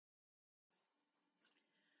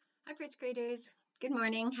Hi, first graders. Good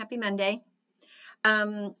morning. Happy Monday.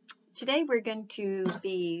 Today we're going to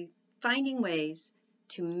be finding ways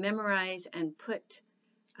to memorize and put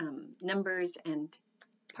numbers and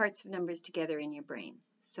parts of numbers together in your brain.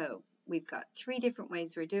 So we've got 3 different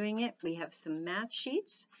ways we're doing it. We have some math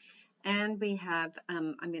sheets, and we have,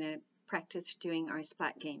 I'm going to practice doing our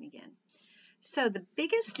Splat game again. So the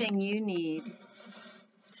biggest thing you need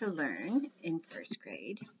to learn in first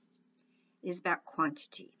grade is about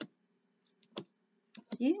quantity.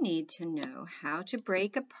 You need to know how to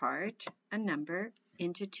break apart a number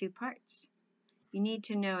into 2 parts. You need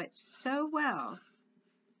to know it so well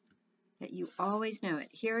that you always know it.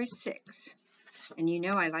 Here is 6, and you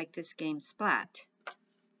know I like this game Splat.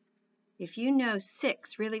 If you know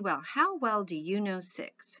 6 really well, how well do you know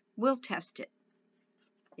 6? We'll test it.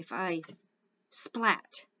 If I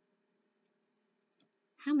splat,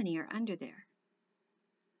 how many are under there?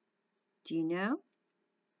 Do you know?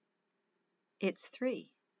 It's 3.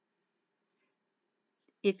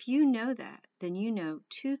 If you know that, then you know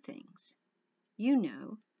 2 things. You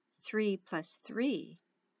know 3 plus 3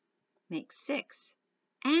 makes 6.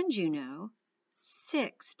 And you know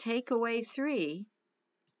 6 take away 3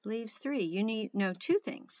 leaves 3. You need know 2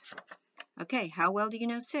 things. Okay, how well do you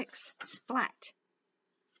know 6? Splat.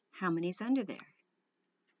 How many's under there?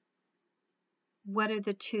 What are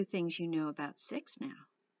the 2 things you know about 6 now?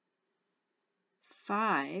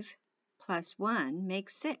 5 plus 1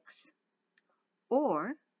 makes 6.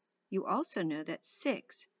 Or you also know that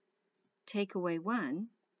 6 take away 1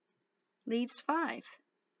 leaves 5.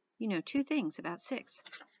 You know 2 things about 6.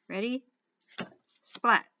 Ready?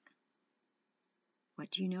 Splat.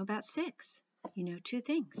 What do you know about 6? You know 2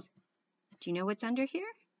 things. Do you know what's under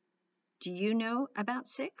here? Do you know about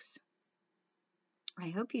 6? I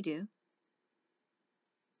hope you do.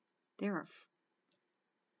 There are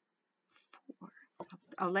 4.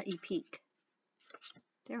 I'll let you peek.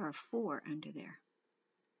 There are 4 under there.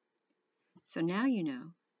 So now you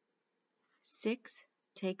know 6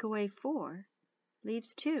 take away 4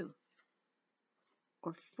 leaves 2.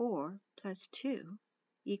 Or 4 plus 2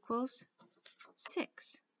 equals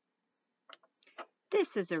 6.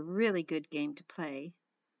 This is a really good game to play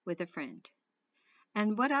with a friend.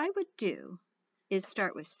 And what I would do is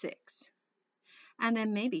start with 6. And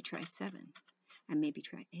then maybe try 7. And maybe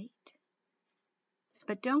try 8.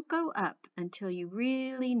 But don't go up until you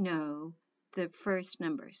really know the first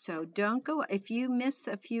number. So don't go, if you miss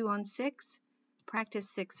a few on 6, practice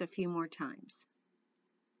 6 a few more times.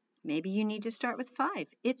 Maybe you need to start with 5.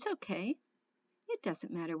 It's okay. It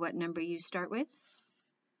doesn't matter what number you start with.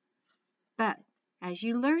 But as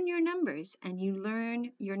you learn your numbers and you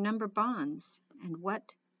learn your number bonds and what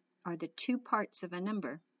are the 2 parts of a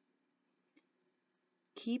number,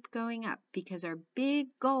 keep going up, because our big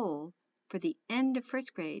goal for the end of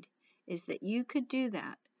first grade is that you could do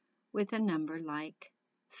that with a number like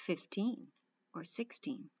 15 or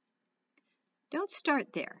 16. Don't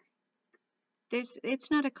start there.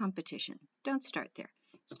 It's not a competition. Don't start there.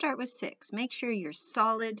 Start with 6. Make sure you're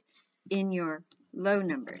solid in your low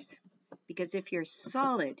numbers, because if you're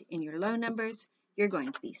solid in your low numbers, you're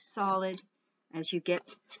going to be solid as you get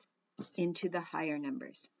into the higher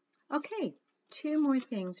numbers. Okay, 2 more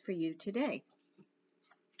things for you today.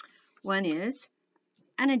 One is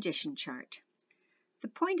an addition chart. The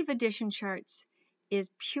point of addition charts is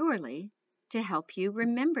purely to help you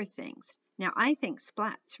remember things. Now, I think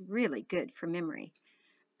Splat's really good for memory,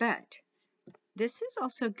 but this is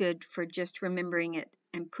also good for just remembering it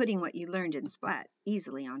and putting what you learned in Splat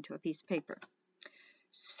easily onto a piece of paper.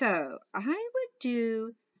 So I would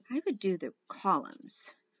do the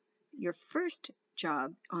columns. Your first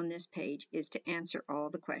job on this page is to answer all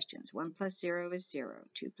the questions. 1 plus 0 is 0.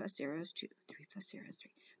 2 plus 0 is 2. 3 plus 0 is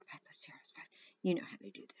 3. 5 plus 0 is 5. You know how to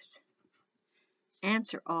do this.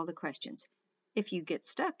 Answer all the questions. If you get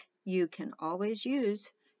stuck, you can always use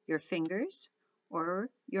your fingers or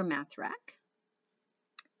your math rack.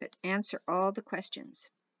 But answer all the questions.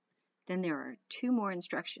 Then there are 2 more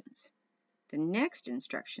instructions. The next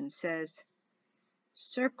instruction says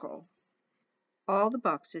circle all the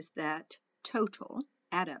boxes that total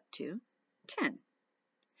add up to 10.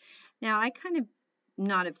 Now, I kind of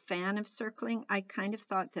not a fan of circling. I kind of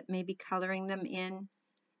thought that maybe coloring them in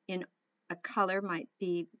a color might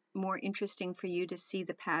be more interesting for you to see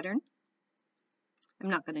the pattern. I'm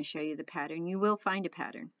not going to show you the pattern. You will find a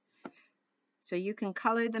pattern. So you can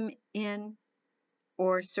color them in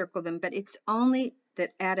or circle them, but it's only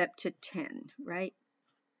that add up to 10, right?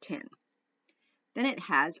 10. Then it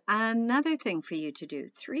has another thing for you to do,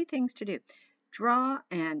 3 things to do. Draw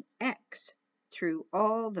an X through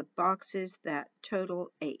all the boxes that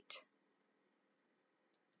total 8.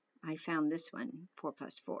 I found this one, 4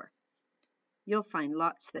 plus 4. You'll find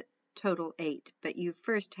lots that total 8, but you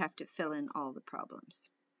first have to fill in all the problems,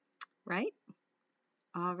 right?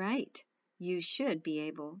 All right, you should be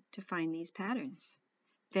able to find these patterns.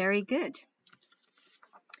 Very good.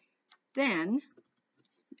 Then,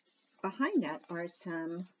 behind that are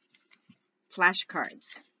some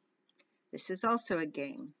flashcards. This is also a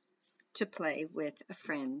game to play with a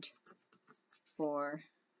friend or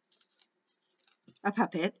a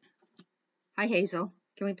puppet. Hi, Hazel.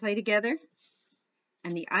 Can we play together?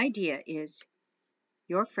 And the idea is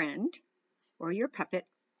your friend or your puppet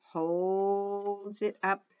holds it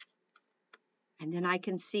up, and then I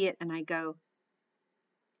can see it and I go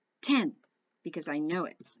 10 because I know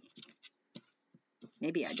it.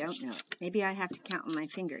 Maybe I don't know it. Maybe I have to count on my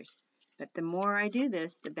fingers. But the more I do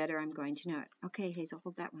this, the better I'm going to know it. Okay, Hazel,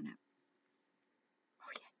 hold that one up.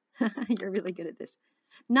 Oh, yeah. You're really good at this.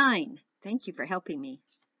 9. Thank you for helping me.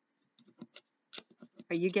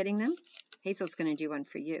 Are you getting them? Hazel's going to do one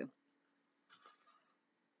for you.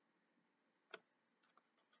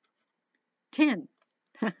 10.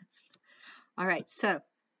 All right, so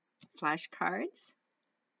flashcards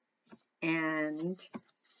and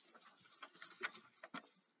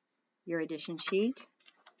your addition sheet.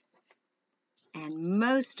 And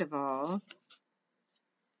most of all,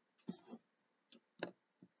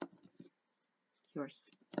 your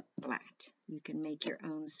splat. You can make your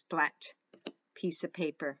own splat piece of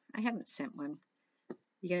paper. I haven't sent one.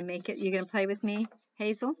 You gonna make it? You gonna play with me,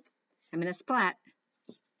 Hazel? I'm gonna splat.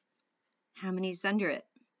 How many's under it?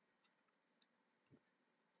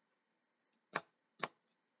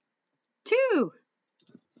 2.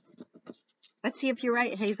 Let's see if you're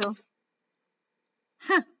right, Hazel.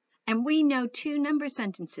 Huh. And we know 2 number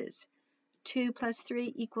sentences. 2 plus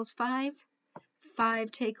 3 equals 5.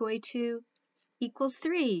 5 take away 2 equals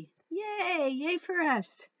 3. Yay! Yay for us.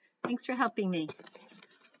 Thanks for helping me.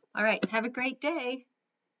 All right. Have a great day.